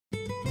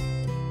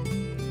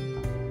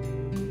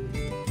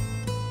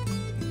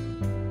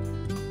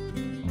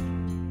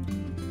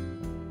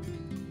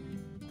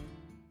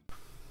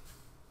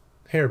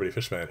Hey everybody,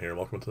 Fishman here,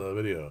 welcome to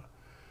another video.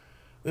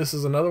 This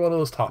is another one of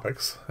those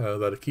topics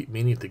that I keep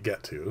meaning to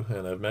get to,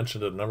 and I've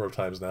mentioned it a number of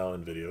times now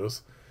in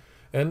videos,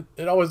 and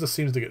it always just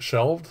seems to get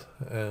shelved,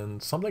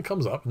 and something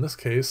comes up. In this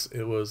case,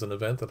 it was an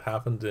event that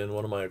happened in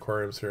one of my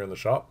aquariums here in the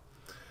shop,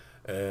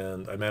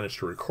 and I managed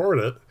to record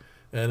it,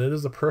 and it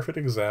is a perfect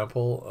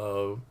example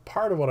of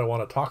part of what I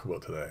want to talk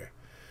about today.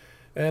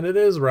 And it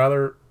is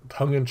rather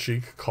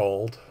tongue-in-cheek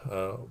called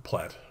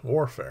plant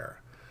warfare.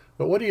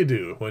 But what do you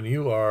do when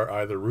you are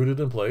either rooted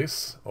in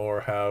place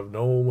or have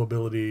no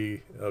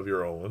mobility of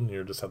your own,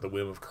 you're just at the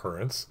whim of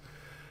currents,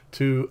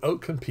 to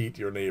outcompete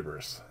your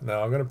neighbors?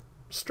 Now, I'm going to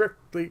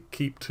strictly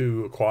keep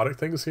to aquatic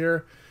things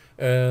here,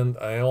 and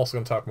I am also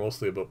going to talk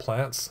mostly about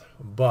plants,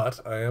 but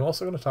I am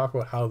also going to talk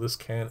about how this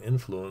can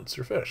influence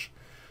your fish,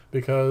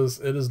 because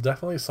it is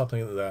definitely something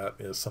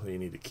you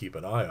need to keep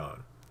an eye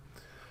on.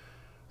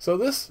 So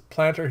this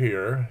planter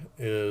here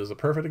is a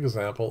perfect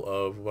example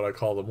of what I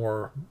call the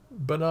more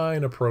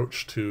benign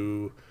approach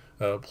to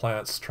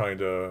plants trying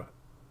to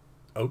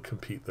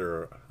outcompete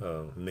their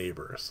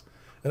neighbors.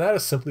 And that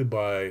is simply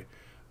by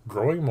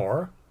growing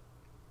more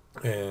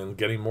and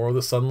getting more of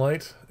the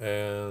sunlight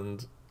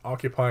and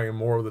occupying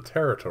more of the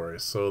territory,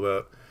 so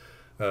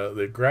that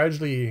they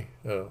gradually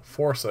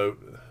force out,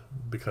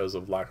 because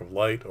of lack of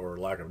light or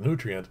lack of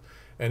nutrient,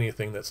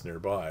 anything that's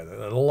nearby. And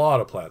a lot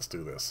of plants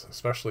do this,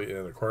 especially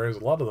in aquariums,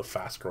 a lot of the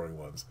fast-growing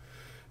ones.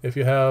 If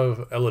you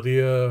have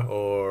Elodea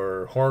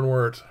or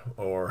Hornwort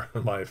or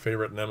my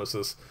favorite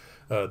nemesis,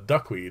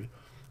 duckweed,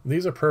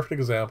 these are perfect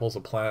examples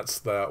of plants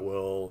that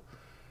will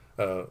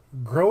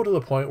grow to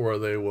the point where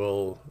they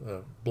will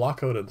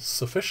block out a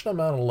sufficient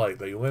amount of light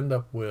that you end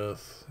up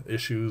with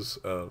issues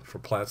for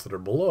plants that are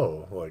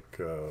below, like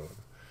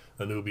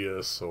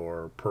Anubias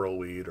or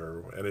pearlweed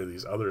or any of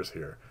these others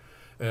here.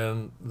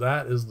 And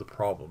that is the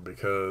problem,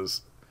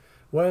 because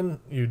when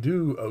you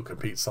do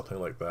outcompete something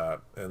like that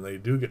and they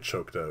do get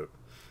choked out,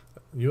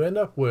 you end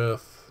up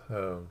with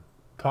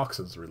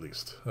toxins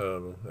released,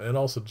 and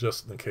also,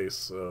 just in the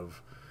case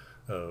of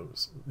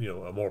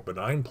a more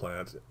benign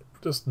plant,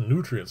 just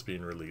nutrients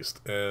being released.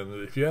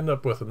 And if you end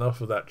up with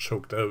enough of that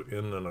choked out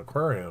in an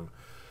aquarium,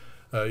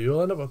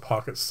 you'll end up with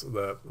pockets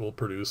that will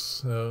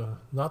produce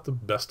not the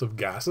best of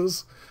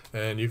gases,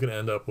 and you can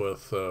end up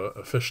with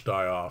a fish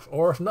die-off,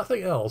 or if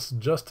nothing else,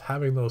 just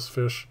having those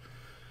fish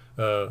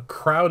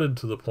crowded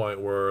to the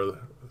point where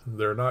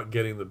they're not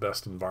getting the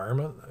best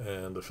environment,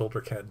 and the filter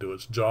can't do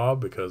its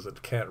job because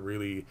it can't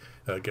really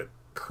get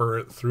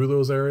current through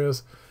those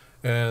areas.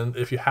 And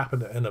if you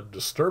happen to end up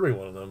disturbing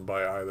one of them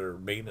by either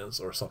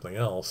maintenance or something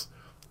else,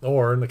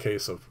 or in the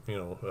case of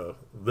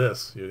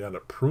this, you end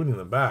up pruning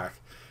them back,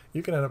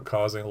 you can end up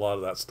causing a lot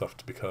of that stuff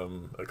to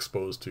become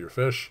exposed to your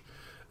fish,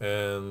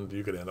 and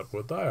you could end up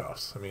with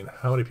die-offs. I mean,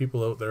 how many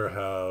people out there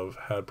have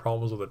had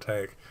problems with a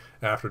tank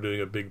after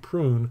doing a big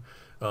prune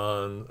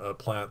on a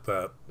plant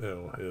that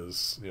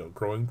is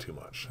growing too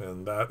much?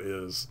 And that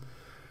is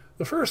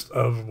the first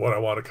of what I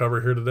want to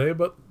cover here today,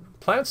 but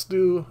plants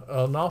do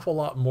an awful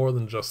lot more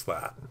than just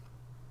that.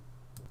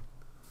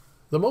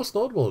 The most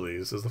notable of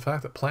these is the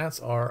fact that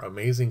plants are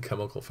amazing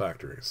chemical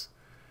factories.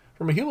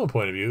 From a human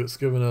point of view, it's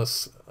given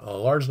us a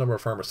large number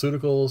of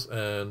pharmaceuticals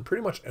and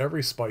pretty much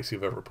every spice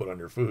you've ever put on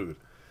your food.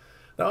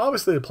 Now,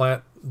 obviously, the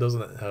plant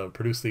doesn't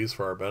produce these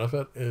for our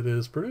benefit. It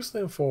is producing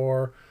them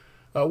for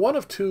one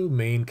of two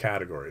main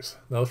categories.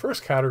 Now, the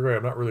first category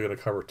I'm not really going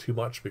to cover too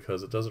much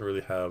because it doesn't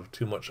really have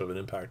too much of an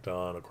impact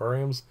on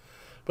aquariums.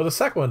 But the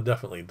second one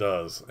definitely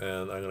does,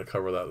 and I'm going to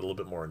cover that a little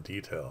bit more in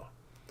detail.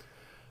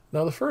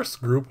 Now, the first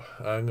group,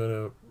 I'm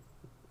going to,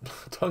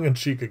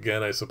 tongue-in-cheek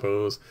again, I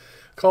suppose,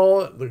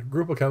 call it the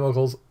group of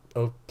chemicals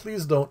of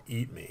please don't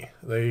eat me.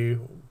 They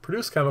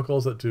produce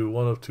chemicals that do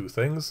one of two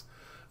things.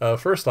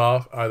 First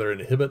off, either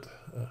inhibit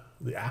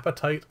the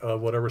appetite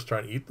of whatever's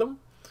trying to eat them,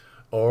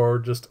 or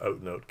just out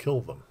and out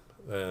kill them.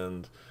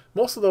 And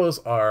most of those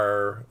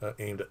are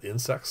aimed at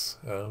insects,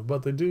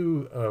 but they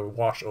do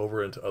wash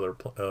over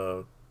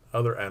into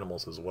other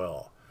animals as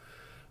well.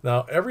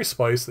 Now, every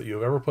spice that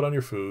you've ever put on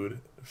your food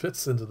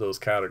fits into those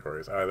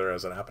categories, either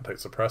as an appetite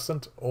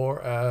suppressant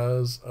or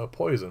as a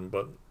poison,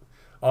 but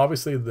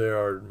obviously they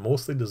are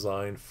mostly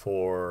designed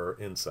for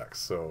insects.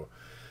 So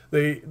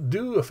they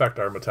do affect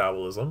our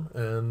metabolism,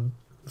 and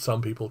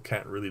some people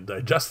can't really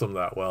digest them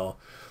that well,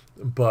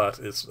 but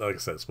it's, like I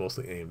said, it's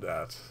mostly aimed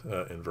at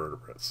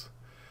invertebrates.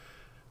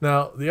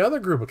 Now, the other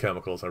group of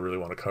chemicals I really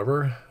want to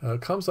cover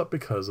comes up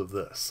because of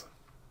this.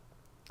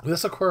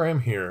 This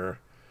aquarium here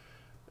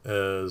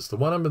is the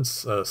one I've been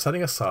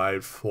setting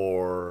aside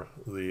for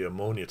the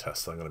ammonia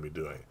test I'm going to be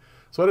doing.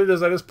 So what I did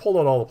is I just pulled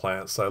out all the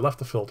plants, I left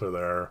the filter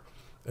there,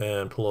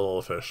 and pulled out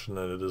all the fish, and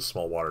then I did a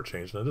small water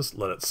change, and I just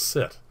let it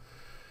sit.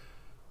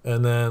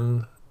 And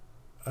then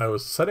I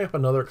was setting up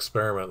another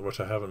experiment, which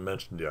I haven't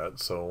mentioned yet,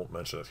 so I won't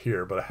mention it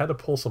here, but I had to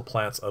pull some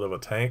plants out of a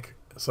tank,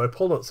 so I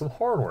pulled out some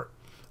hornwort.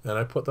 And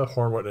I put the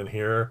hornwort in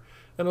here,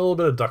 and a little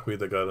bit of duckweed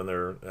that got in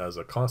there as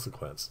a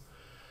consequence.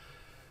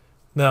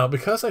 Now,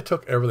 because I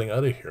took everything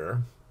out of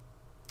here,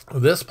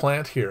 this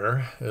plant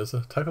here is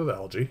a type of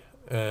algae,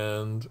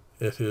 and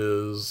it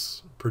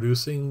is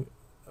producing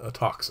a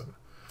toxin.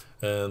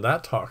 And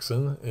that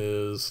toxin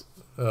is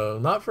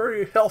not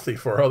very healthy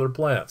for other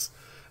plants.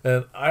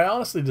 And I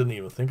honestly didn't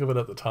even think of it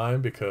at the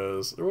time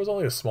because there was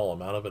only a small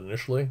amount of it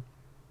initially.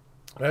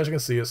 As you can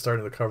see, it's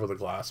starting to cover the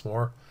glass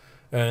more.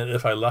 And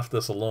if I left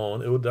this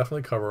alone, it would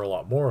definitely cover a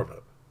lot more of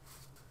it.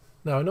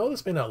 Now, I know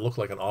this may not look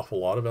like an awful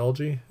lot of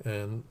algae,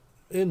 and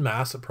in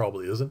mass it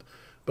probably isn't,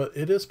 but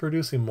it is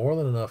producing more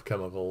than enough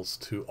chemicals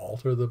to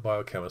alter the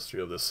biochemistry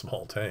of this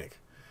small tank.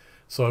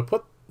 So I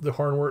put the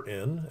hornwort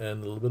in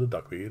and a little bit of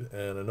duckweed,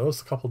 and I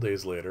noticed a couple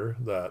days later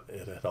that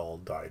it had all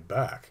died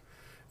back,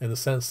 in the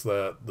sense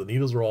that the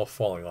needles were all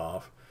falling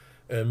off,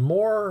 and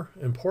more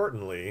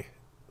importantly,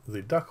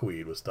 the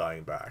duckweed was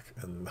dying back,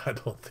 and I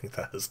don't think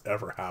that has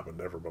ever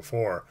happened ever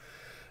before.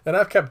 And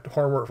I've kept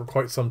hornwort for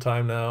quite some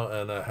time now,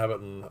 and I have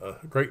it in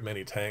a great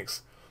many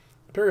tanks.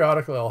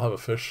 Periodically I'll have a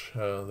fish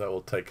that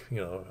will take,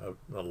 a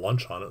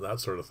lunch on it,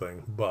 that sort of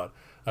thing, but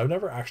I've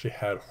never actually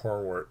had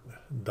hornwort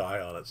die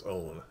on its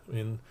own. I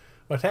mean,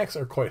 my tanks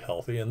are quite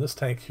healthy, and this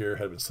tank here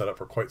had been set up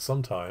for quite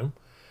some time,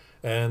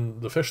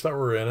 and the fish that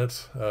were in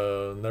it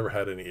never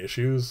had any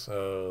issues.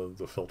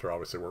 The filter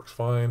obviously works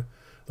fine.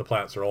 The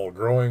plants are all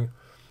growing.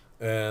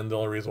 And the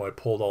only reason why I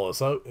pulled all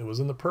this out, it was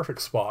in the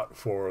perfect spot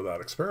for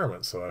that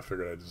experiment, so I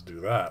figured I'd just do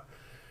that.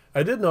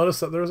 I did notice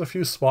that there was a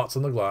few spots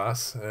in the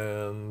glass,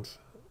 and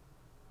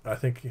I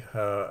think in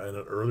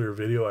an earlier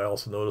video I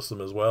also noticed them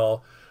as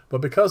well.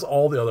 But because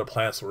all the other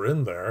plants were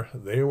in there,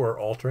 they were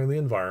altering the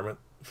environment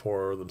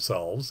for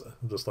themselves,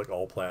 just like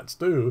all plants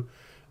do.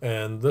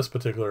 And this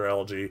particular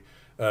algae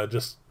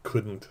just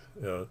couldn't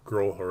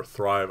grow or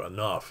thrive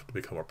enough to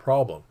become a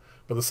problem.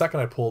 But the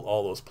second I pulled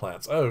all those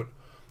plants out,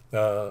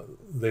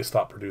 they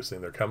stopped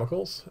producing their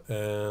chemicals,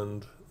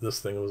 and this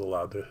thing was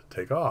allowed to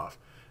take off.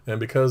 And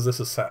because this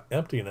is sat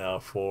empty now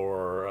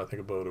for I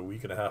think about a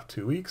week and a half,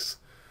 2 weeks,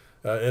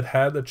 it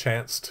had the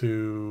chance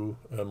to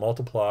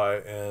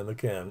multiply and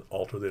again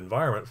alter the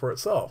environment for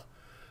itself.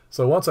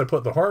 So once I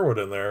put the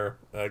hornwort in there,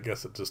 I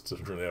guess it just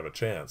didn't really have a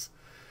chance.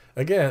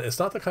 Again, it's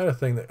not the kind of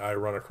thing that I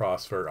run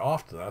across very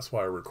often. That's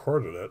why I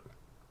recorded it.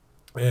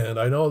 And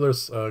I know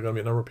there's going to be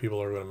a number of people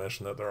who are going to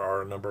mention that there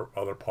are a number of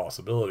other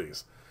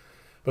possibilities.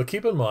 But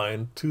keep in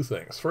mind two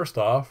things. First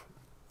off,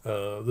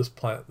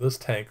 this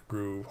tank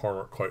grew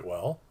hornwort quite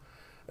well,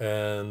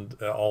 and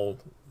all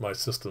my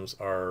systems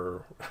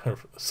are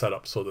set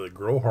up so that they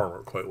grow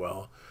hornwort quite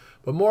well.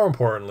 But more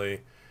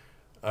importantly,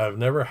 I've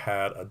never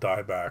had a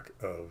dieback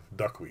of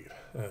duckweed,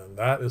 and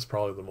that is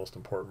probably the most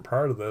important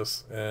part of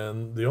this.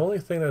 And the only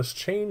thing that's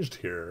changed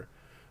here,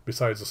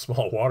 besides a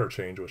small water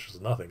change, which is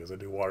nothing because I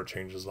do water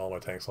changes in all my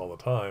tanks all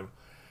the time,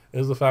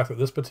 is the fact that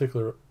this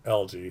particular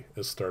algae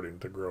is starting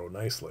to grow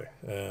nicely.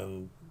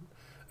 And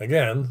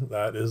again,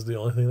 that is the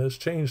only thing that's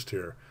changed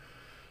here.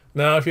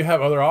 Now, if you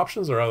have other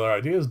options or other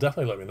ideas,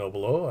 definitely let me know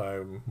below.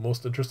 I'm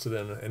most interested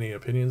in any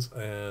opinions,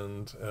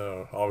 and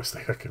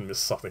obviously I can miss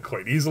something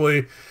quite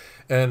easily.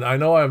 And I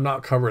know I have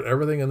not covered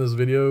everything in this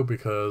video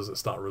because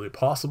it's not really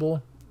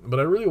possible,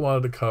 but I really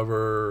wanted to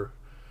cover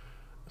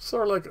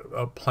sort of like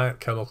a plant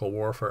chemical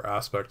warfare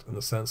aspect, in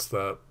the sense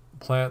that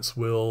plants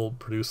will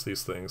produce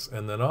these things,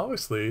 and then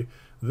obviously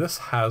this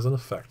has an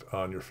effect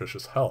on your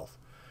fish's health.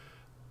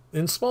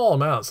 In small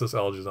amounts, this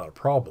algae is not a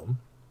problem,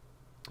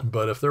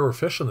 but if there were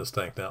fish in this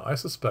tank now, I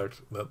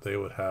suspect that they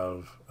would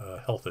have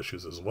health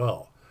issues as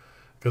well,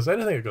 because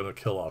anything that's going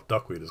to kill off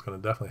duckweed is going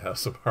to definitely have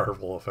some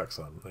harmful effects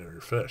on your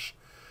fish.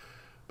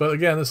 But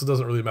again, this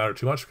doesn't really matter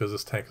too much because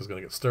this tank is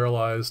going to get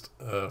sterilized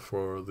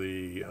for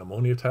the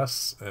ammonia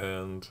tests,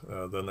 and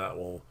then that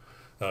will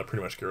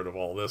pretty much get rid of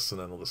all this, and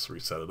then we'll just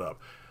reset it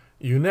up.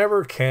 You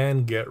never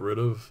can get rid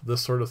of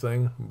this sort of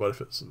thing, but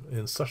if it's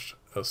in such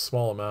a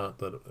small amount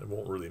that it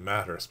won't really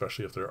matter,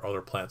 especially if there are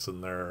other plants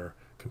in there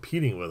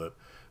competing with it,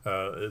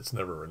 it's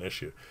never an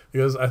issue.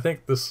 Because I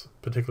think this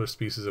particular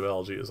species of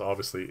algae is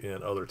obviously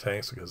in other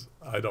tanks, because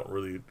I don't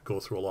really go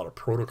through a lot of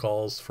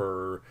protocols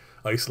for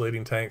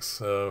isolating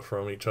tanks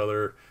from each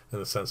other, in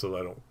the sense of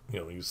I don't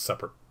use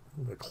separate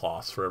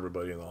cloths for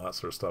everybody and all that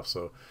sort of stuff.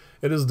 So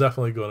it is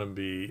definitely going to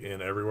be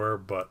in everywhere,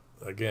 but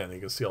again, you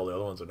can see all the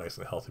other ones are nice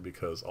and healthy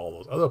because all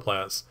those other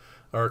plants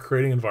are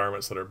creating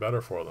environments that are better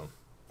for them.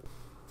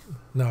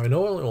 Now, I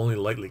know I only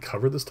lightly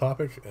covered this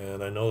topic,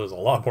 and I know there's a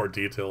lot more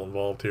detail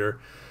involved here,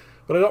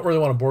 but I don't really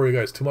want to bore you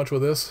guys too much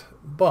with this.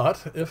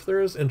 But if there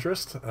is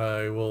interest,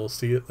 I will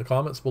see it in the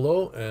comments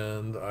below,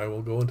 and I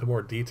will go into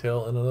more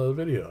detail in another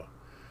video.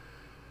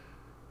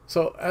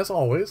 So, as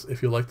always,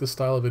 if you like this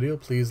style of video,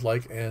 please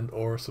like and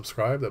or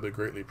subscribe. That would be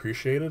greatly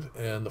appreciated.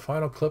 And the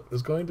final clip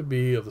is going to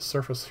be of the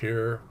surface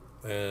here,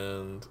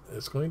 and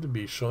it's going to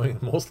be showing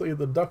mostly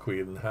the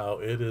duckweed and how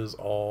it is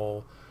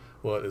all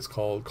what is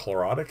called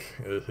chlorotic.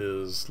 It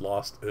has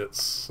lost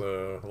its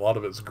a lot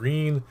of its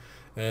green,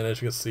 and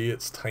as you can see,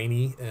 it's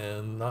tiny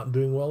and not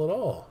doing well at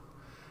all.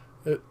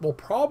 It will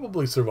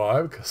probably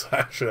survive, because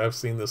actually I've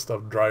seen this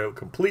stuff dry out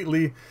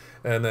completely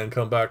and then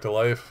come back to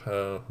life,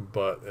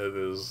 but it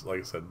is,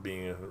 like I said,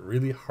 being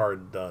really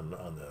hard done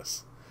on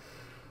this.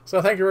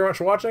 So thank you very much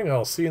for watching.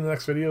 I'll see you in the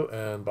next video,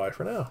 and bye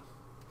for now.